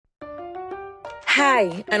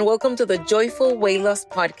Hi, and welcome to the Joyful Weight Loss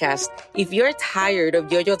Podcast. If you're tired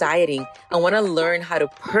of yo-yo dieting and want to learn how to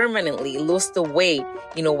permanently lose the weight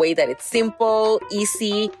in a way that it's simple,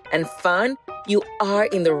 easy, and fun, you are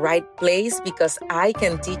in the right place because I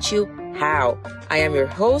can teach you how. I am your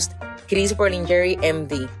host, Cris Berlingeri,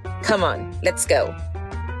 MD. Come on, let's go.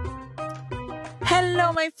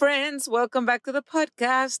 Hello, my friends. Welcome back to the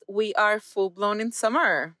podcast. We are full-blown in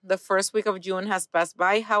summer. The first week of June has passed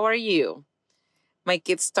by. How are you? My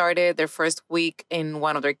kids started their first week in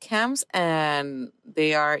one of their camps and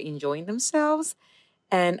they are enjoying themselves.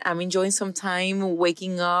 And I'm enjoying some time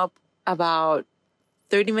waking up about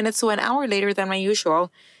 30 minutes to an hour later than my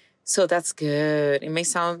usual. So that's good. It may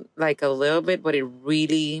sound like a little bit, but it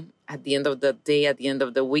really, at the end of the day, at the end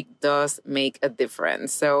of the week, does make a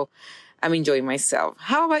difference. So I'm enjoying myself.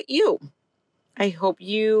 How about you? I hope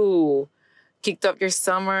you kicked off your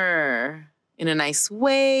summer in a nice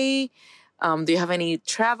way. Do you have any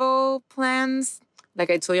travel plans? Like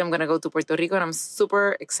I told you, I'm going to go to Puerto Rico and I'm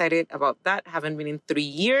super excited about that. Haven't been in 3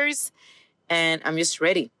 years and I'm just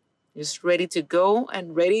ready. Just ready to go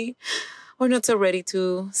and ready or not so ready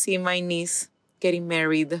to see my niece getting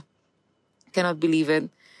married. Cannot believe it.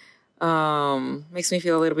 Makes me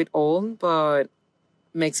feel a little bit old, but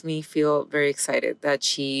makes me feel very excited that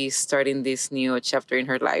she's starting this new chapter in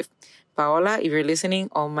her life. Paola, if you're listening,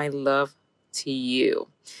 all my love to you.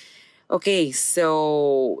 Okay,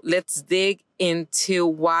 so let's dig into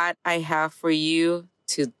what I have for you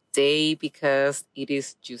today because it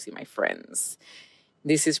is juicy, my friends.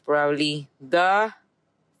 This is probably the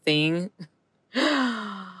thing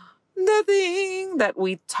that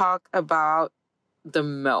we talk about the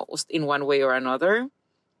most in one way or another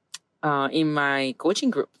in my coaching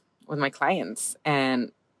group with my clients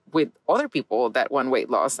and with other people that want weight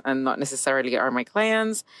loss and not necessarily are my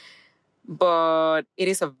clients. But it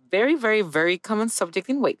is a very, very, very common subject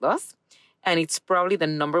in weight loss. And it's probably the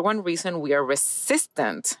number one reason we are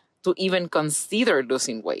resistant to even consider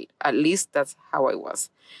losing weight. At least that's how I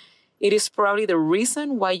was. It is probably the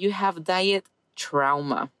reason why you have diet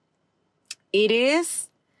trauma. It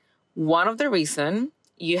is one of the reasons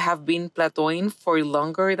you have been plateauing for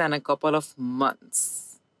longer than a couple of months.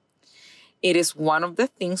 It is one of the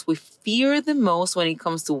things we fear the most when it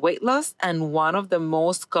comes to weight loss and one of the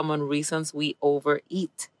most common reasons we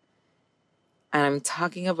overeat. And I'm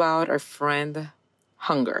talking about our friend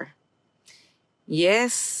hunger.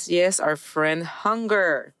 Yes, our friend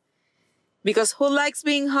hunger. Because who likes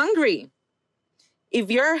being hungry? If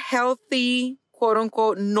you're a healthy, quote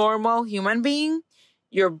unquote, normal human being,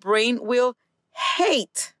 your brain will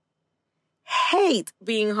hate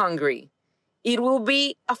being hungry. It will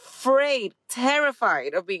be afraid,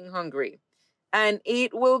 terrified of being hungry. And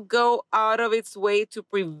it will go out of its way to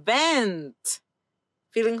prevent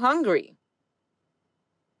feeling hungry.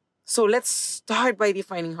 So let's start by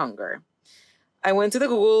defining hunger. I went to the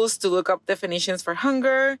Googles to look up definitions for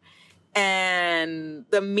hunger. And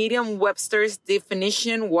the Merriam-Webster's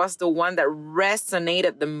definition was the one that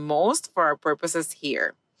resonated the most for our purposes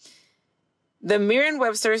here. The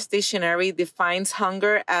Merriam-Webster's dictionary defines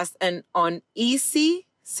hunger as an uneasy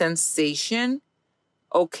sensation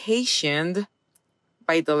occasioned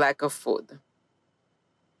by the lack of food.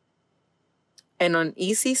 An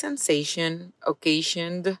uneasy sensation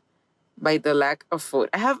occasioned by the lack of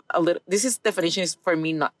food. This definition is for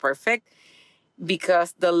me not perfect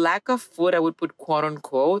because the lack of food, I would put quote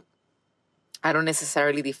unquote. I don't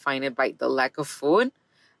necessarily define it by the lack of food.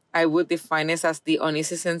 I would define it as the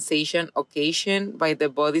uneasy sensation occasioned by the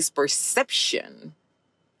body's perception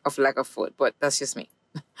of lack of food. But that's just me.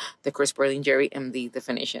 The Cris Berlingeri MD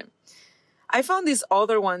definition. I found this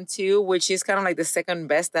other one too, which is kind of like the second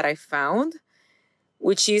best that I found,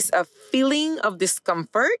 which is a feeling of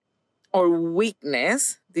discomfort or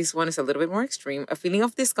weakness. This one is a little bit more extreme. A feeling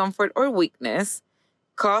of discomfort or weakness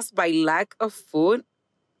caused by lack of food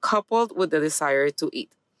coupled with the desire to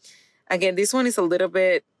eat. Again, this one is a little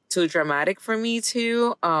bit too dramatic for me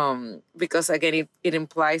too, because again, it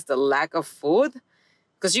implies the lack of food,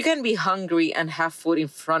 because you can be hungry and have food in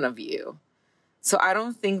front of you. So I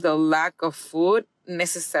don't think the lack of food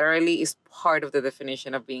necessarily is part of the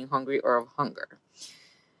definition of being hungry or of hunger.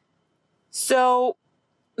 So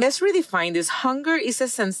let's redefine this. Hunger is a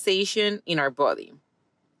sensation in our body.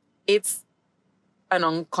 It's an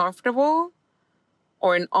uncomfortable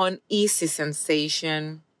or an uneasy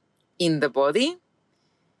sensation in the body,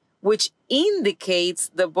 which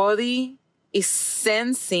indicates the body is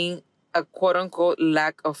sensing a quote-unquote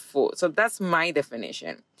lack of food. So that's my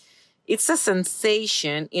definition. It's a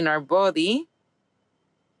sensation in our body.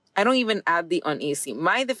 I don't even add the uneasy.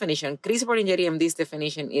 My definition, Cris Berlingeri MD's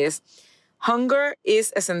definition is Hunger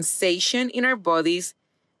is a sensation in our bodies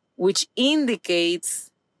which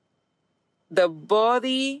indicates the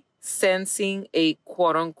body sensing a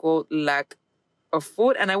quote-unquote lack of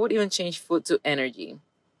food. And I would even change food to energy.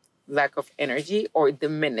 Lack of energy or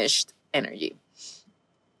diminished energy.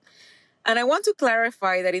 And I want to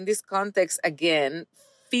clarify that in this context, again,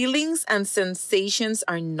 feelings and sensations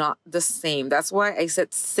are not the same. That's why I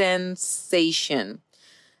said sensation.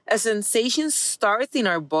 A sensation starts in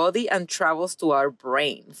our body and travels to our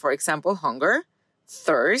brain. For example, hunger,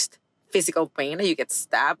 thirst, physical pain, that you get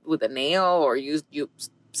stabbed with a nail or you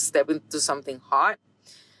step into something hot.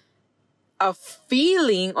 A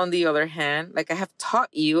feeling, on the other hand, like I have taught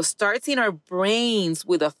you, starts in our brains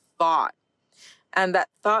with a thought. And that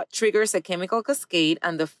thought triggers a chemical cascade,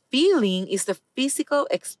 and the feeling is the physical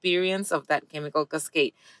experience of that chemical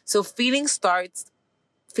cascade. So feelings start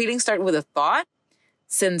with a thought.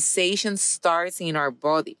 Sensation starts in our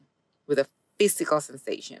body with a physical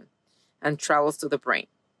sensation and travels to the brain.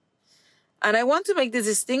 And I want to make this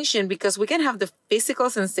distinction because we can have the physical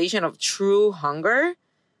sensation of true hunger,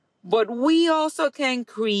 but we also can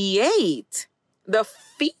create the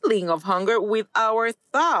feeling of hunger with our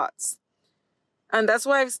thoughts. And that's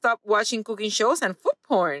why I've stopped watching cooking shows and food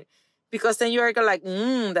porn. Because then you're like,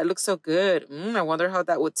 that looks so good. I wonder how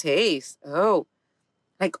that would taste. Oh,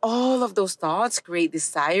 like all of those thoughts create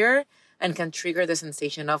desire and can trigger the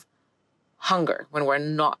sensation of hunger when we're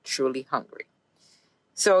not truly hungry.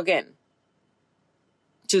 So again,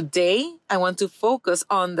 today I want to focus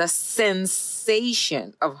on the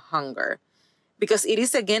sensation of hunger because it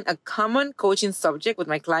is, again, a common coaching subject with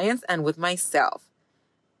my clients and with myself.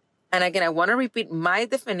 And again, I want to repeat my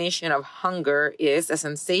definition of hunger is a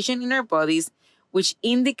sensation in our bodies which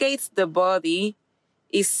indicates the body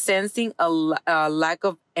is sensing a lack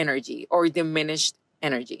of energy or diminished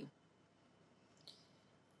energy.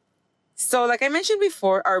 So like I mentioned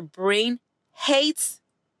before, our brain hates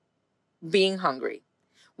being hungry.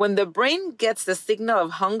 When the brain gets the signal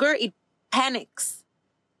of hunger, it panics.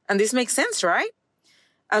 And this makes sense, right?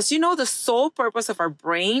 As you know, the sole purpose of our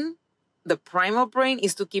brain, the primal brain,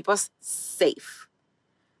 is to keep us safe.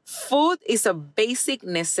 Food is a basic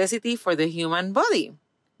necessity for the human body.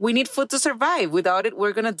 We need food to survive. Without it,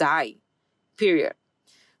 we're going to die. Period.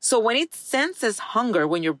 So when it senses hunger,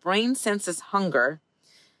 when your brain senses hunger,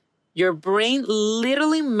 your brain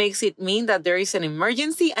literally makes it mean that there is an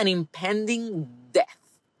emergency and impending death.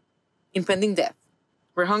 Impending death.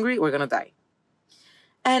 We're hungry, we're going to die.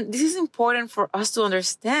 And this is important for us to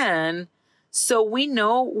understand so we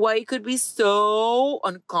know why it could be so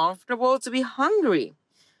uncomfortable to be hungry.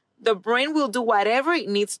 The brain will do whatever it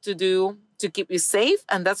needs to do to keep you safe,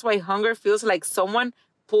 and that's why hunger feels like someone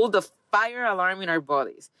pulled the fire alarm in our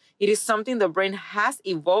bodies. It is something the brain has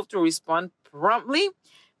evolved to respond promptly,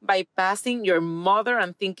 bypassing your mother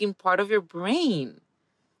and thinking part of your brain.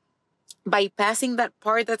 Bypassing that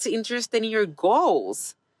part that's interested in your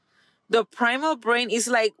goals. The primal brain is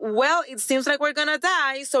like, well, it seems like we're gonna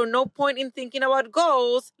die, so no point in thinking about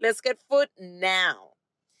goals. Let's get food now.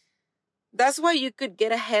 That's why you could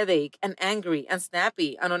get a headache and angry and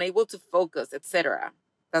snappy and unable to focus, etc.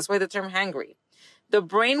 That's why the term hangry. The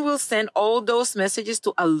brain will send all those messages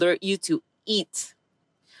to alert you to eat.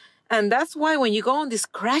 And that's why when you go on these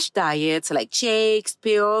crash diets like shakes,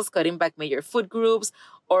 pills, cutting back major food groups,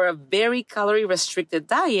 or a very calorie restricted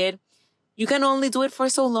diet, you can only do it for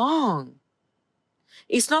so long.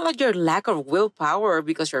 It's not like your lack of willpower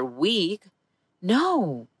because you're weak.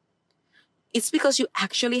 No. It's because you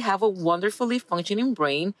actually have a wonderfully functioning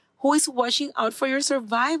brain who is watching out for your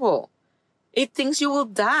survival. It thinks you will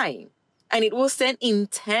die, and it will send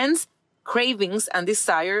intense cravings and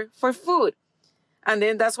desire for food. And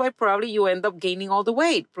then that's why probably you end up gaining all the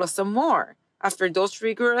weight, plus some more, after those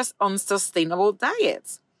rigorous, unsustainable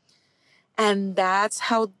diets. And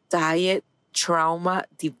that's how diet trauma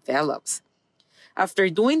develops. After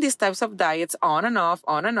doing these types of diets on and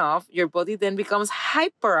off, your body then becomes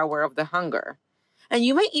hyper aware of the hunger. And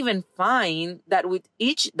you may even find that with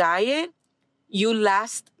each diet, you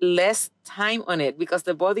last less time on it because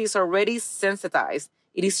the body is already sensitized.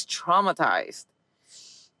 It is traumatized.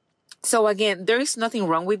 So again, there is nothing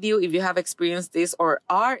wrong with you if you have experienced this or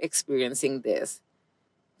are experiencing this.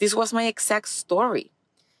 This was my exact story.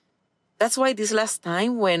 That's why this last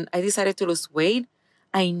time when I decided to lose weight,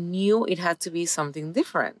 I knew it had to be something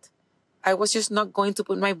different. I was just not going to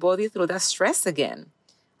put my body through that stress again.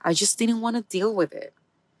 I just didn't want to deal with it.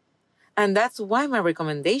 And that's why my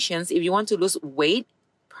recommendations, if you want to lose weight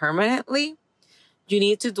permanently, you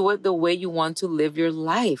need to do it the way you want to live your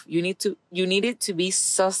life. You need it to be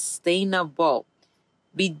sustainable.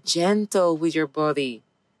 Be gentle with your body.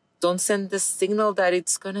 Don't send the signal that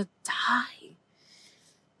it's going to die.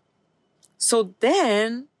 So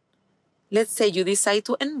then, let's say you decide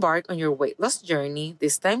to embark on your weight loss journey,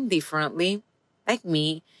 this time differently, like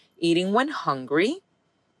me, eating when hungry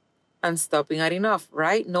and stopping at enough,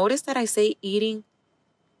 right? Notice that I say eating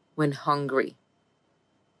when hungry.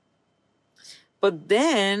 But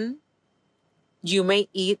then you may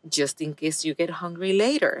eat just in case you get hungry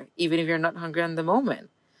later, even if you're not hungry at the moment.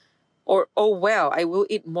 Or, oh, well, I will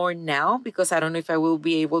eat more now because I don't know if I will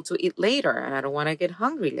be able to eat later and I don't want to get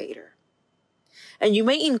hungry later. And you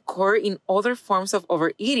may incur in other forms of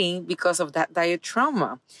overeating because of that diet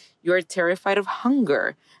trauma. You're terrified of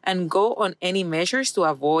hunger and go on any measures to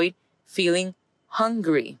avoid feeling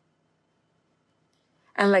hungry.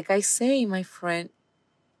 And like I say, my friend,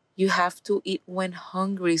 you have to eat when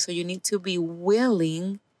hungry. So you need to be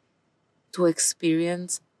willing to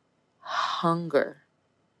experience hunger.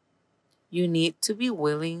 You need to be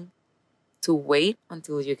willing to wait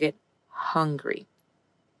until you get hungry.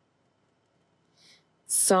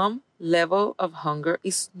 Some level of hunger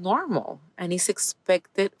is normal and is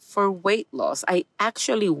expected for weight loss. I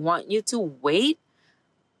actually want you to wait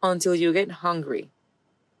until you get hungry.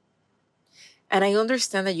 And I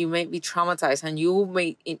understand that you may be traumatized and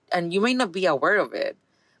you may not be aware of it,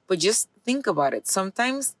 but just think about it.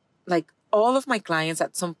 Sometimes, like all of my clients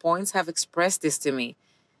at some points have expressed this to me.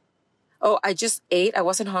 Oh, I just ate. I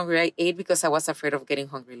wasn't hungry. I ate because I was afraid of getting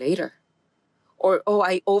hungry later. Or, oh,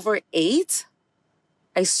 I overate.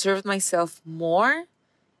 I served myself more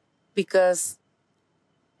because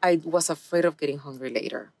I was afraid of getting hungry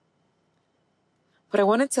later. But I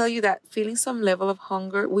want to tell you that feeling some level of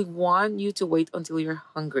hunger, we want you to wait until you're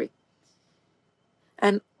hungry.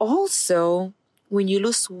 And also, when you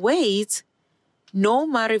lose weight, no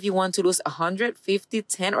matter if you want to lose 150,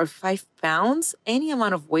 10, or 5 pounds, any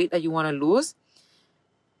amount of weight that you want to lose,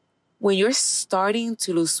 when you're starting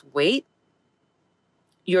to lose weight,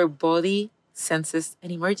 your body senses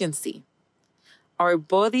an emergency. Our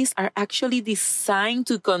bodies are actually designed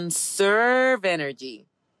to conserve energy.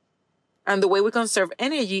 And the way we conserve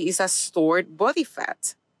energy is as stored body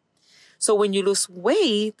fat. So when you lose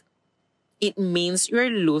weight, it means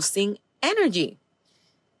you're losing energy.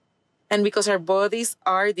 And because our bodies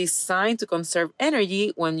are designed to conserve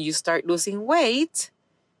energy, when you start losing weight,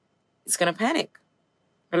 it's going to panic.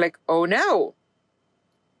 We're like, oh no.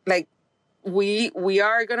 Like, we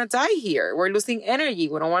are going to die here. We're losing energy.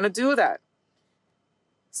 We don't want to do that.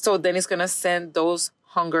 So then it's going to send those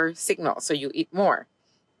hunger signals. So you eat more.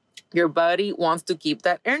 Your body wants to keep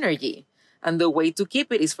that energy. And the way to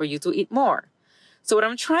keep it is for you to eat more. So what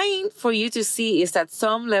I'm trying for you to see is that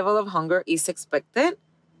some level of hunger is expected.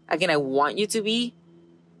 Again, I want you to wait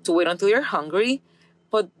until you're hungry.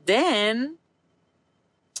 But then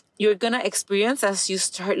you're going to experience, as you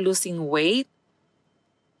start losing weight,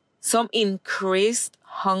 some increased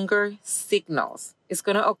hunger signals. It's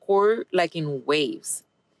going to occur like in waves.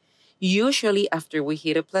 Usually after we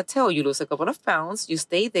hit a plateau, you lose a couple of pounds, you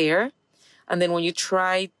stay there. And then when you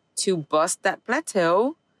try to bust that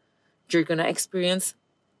plateau, you're going to experience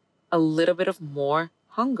a little bit of more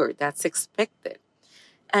hunger. That's expected.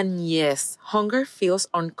 And yes, hunger feels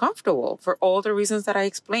uncomfortable for all the reasons that I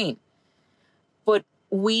explained. But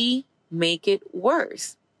we make it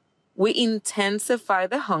worse. We intensify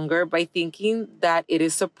the hunger by thinking that it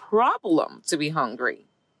is a problem to be hungry.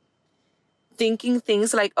 Thinking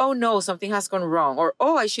things like, oh no, something has gone wrong. Or,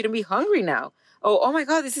 oh, I shouldn't be hungry now. Oh my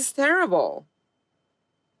God, this is terrible.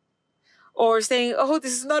 Or saying, oh,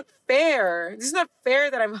 this is not fair. This is not fair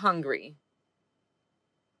that I'm hungry.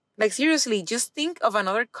 Like seriously, just think of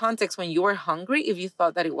another context when you were hungry if you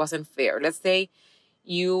thought that it wasn't fair. Let's say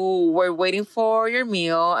you were waiting for your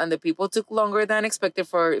meal and the people took longer than expected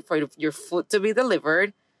for your food to be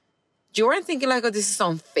delivered. You weren't thinking like, oh, this is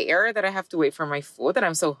unfair that I have to wait for my food, that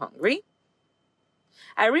I'm so hungry.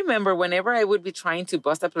 I remember whenever I would be trying to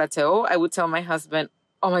bust a plateau, I would tell my husband,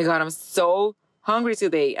 oh my God, I'm so hungry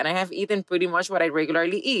today and I have eaten pretty much what I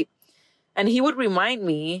regularly eat. And he would remind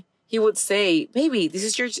me, he would say, baby, this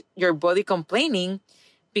is your body complaining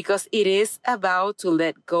because it is about to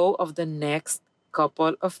let go of the next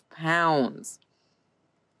couple of pounds.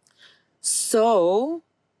 So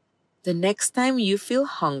the next time you feel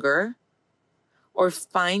hunger or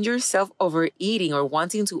find yourself overeating or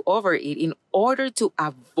wanting to overeat in order to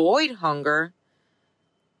avoid hunger,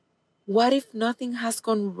 what if nothing has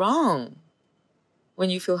gone wrong when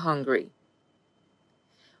you feel hungry?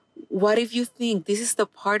 What if you think this is the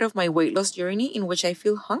part of my weight loss journey in which I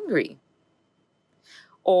feel hungry?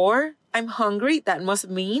 Or I'm hungry, that must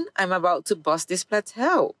mean I'm about to bust this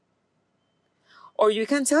plateau. Or you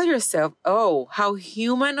can tell yourself, oh, how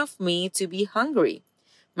human of me to be hungry.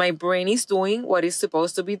 My brain is doing what it's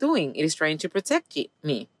supposed to be doing. It is trying to protect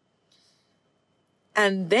me.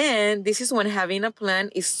 And then this is when having a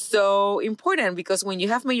plan is so important, because when you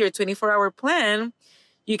have made your 24-hour plan,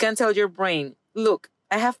 you can tell your brain, look,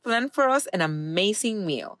 I have planned for us an amazing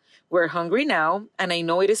meal. We're hungry now, and I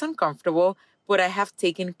know it is uncomfortable, but I have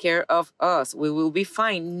taken care of us. We will be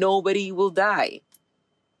fine. Nobody will die.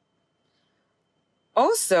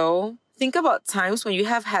 Also, think about times when you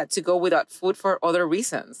have had to go without food for other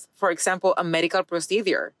reasons. For example, a medical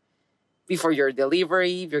procedure. Before your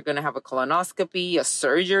delivery, if you're going to have a colonoscopy, a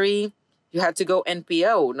surgery, you had to go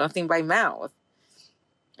NPO, nothing by mouth.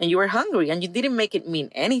 And you were hungry, and you didn't make it mean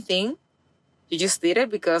anything. You just did it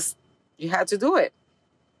because you had to do it.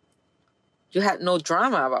 You had no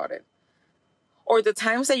drama about it. Or the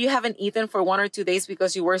times that you haven't eaten for 1 or 2 days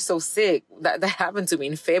because you were so sick. That happened to me.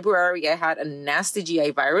 In February, I had a nasty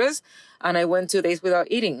GI virus, and I went 2 days without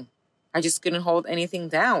eating. I just couldn't hold anything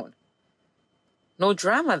down. No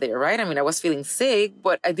drama there, right? I mean, I was feeling sick,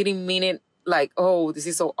 but I didn't mean it like, oh, this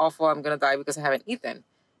is so awful, I'm going to die because I haven't eaten.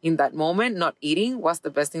 In that moment, not eating was the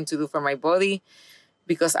best thing to do for my body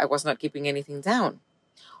because I was not keeping anything down.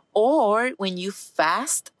 Or when you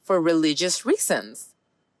fast for religious reasons.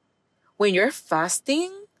 When you're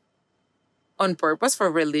fasting on purpose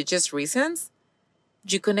for religious reasons,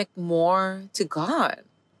 you connect more to God.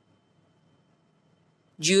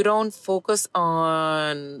 You don't focus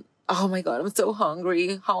on, oh my God, I'm so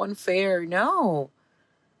hungry, how unfair. No.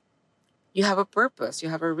 You have a purpose, you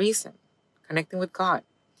have a reason, connecting with God.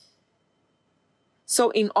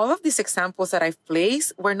 So in all of these examples that I've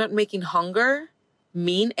placed, we're not making hunger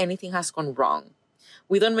mean anything has gone wrong.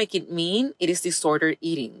 We don't make it mean it is disordered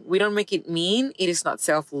eating. We don't make it mean it is not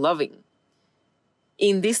self-loving.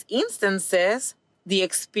 In these instances, the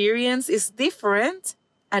experience is different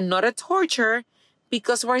and not a torture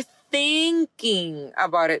because we're thinking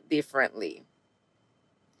about it differently.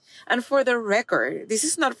 And for the record, this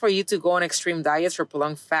is not for you to go on extreme diets or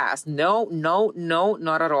prolonged fast. No,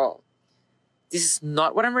 not at all. This is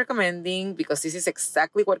not what I'm recommending because this is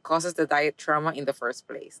exactly what causes the diet trauma in the first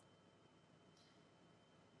place.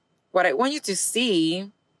 What I want you to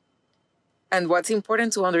see and what's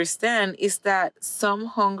important to understand is that some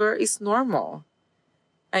hunger is normal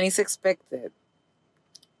and is expected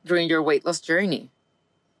during your weight loss journey.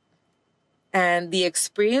 And the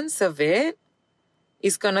experience of it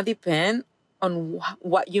is going to depend on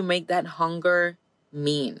what you make that hunger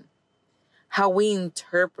mean, how we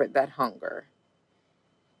interpret that hunger.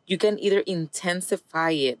 You can either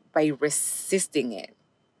intensify it by resisting it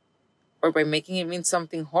or by making it mean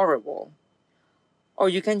something horrible. Or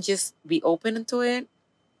you can just be open to it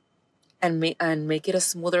and make it a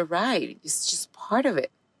smoother ride. It's just part of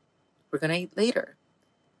it. We're going to eat later.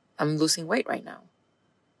 I'm losing weight right now.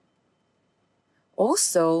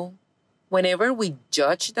 Also, whenever we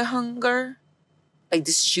judge the hunger, like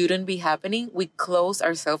this shouldn't be happening, we close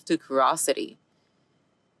ourselves to curiosity.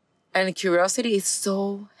 And curiosity is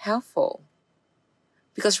so helpful.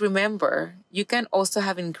 Because remember, you can also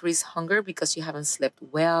have increased hunger because you haven't slept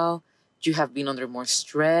well, you have been under more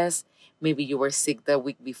stress, maybe you were sick the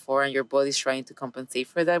week before and your body's trying to compensate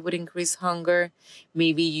for that with increased hunger.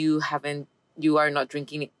 Maybe you are not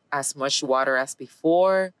drinking as much water as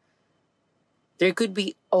before. There could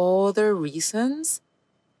be other reasons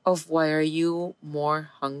of why are you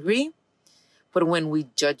more hungry. But when we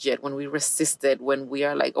judge it, when we resist it, when we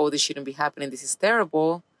are like, oh, this shouldn't be happening, this is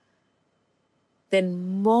terrible,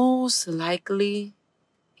 then most likely,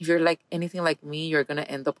 if you're like anything like me, you're going to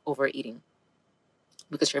end up overeating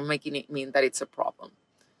because you're making it mean that it's a problem.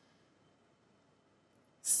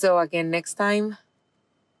 So again, next time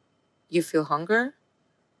you feel hunger,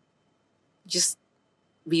 just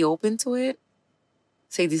be open to it.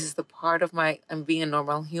 Say, this is the part of I'm being a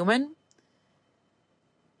normal human.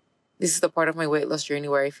 This is the part of my weight loss journey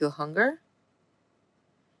where I feel hunger.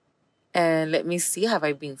 And let me see, have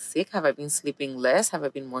I been sick? Have I been sleeping less? Have I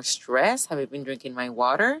been more stressed? Have I been drinking my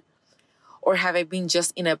water? Or have I been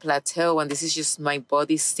just in a plateau and this is just my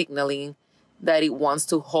body signaling that it wants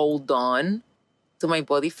to hold on to my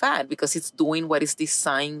body fat because it's doing what it's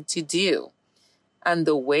designed to do. And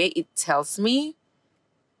the way it tells me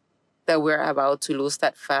that we're about to lose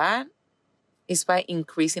that fat is by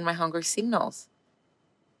increasing my hunger signals.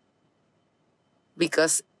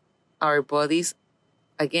 Because our bodies,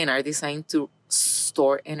 again, are designed to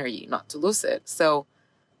store energy, not to lose it. So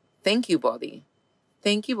thank you, body.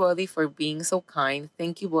 Thank you, body, for being so kind.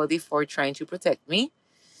 Thank you, body, for trying to protect me.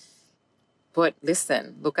 But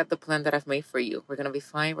listen, look at the plan that I've made for you. We're going to be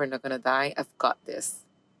fine. We're not going to die. I've got this.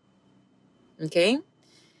 Okay?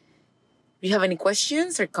 If you have any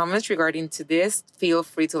questions or comments regarding to this, feel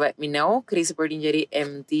free to let me know.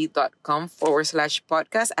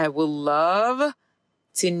 chrisberlingettimd.com/podcast. I would love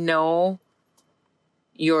to know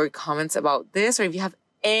your comments about this, or if you have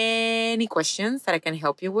any questions that I can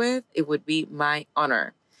help you with, it would be my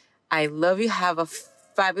honor. I love you. Have a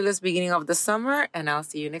fabulous beginning of the summer, and I'll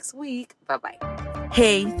see you next week. Bye-bye.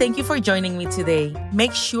 Hey, thank you for joining me today.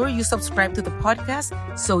 Make sure you subscribe to the podcast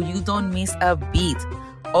so you don't miss a beat.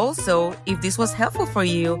 Also, if this was helpful for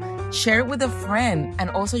you, share it with a friend, and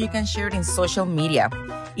also you can share it in social media.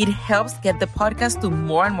 It helps get the podcast to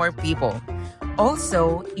more and more people.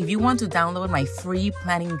 Also, if you want to download my free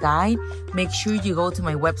planning guide, make sure you go to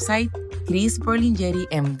my website,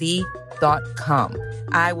 chrisberlingettimd.com.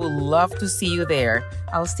 I would love to see you there.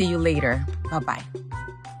 I'll see you later. Bye-bye.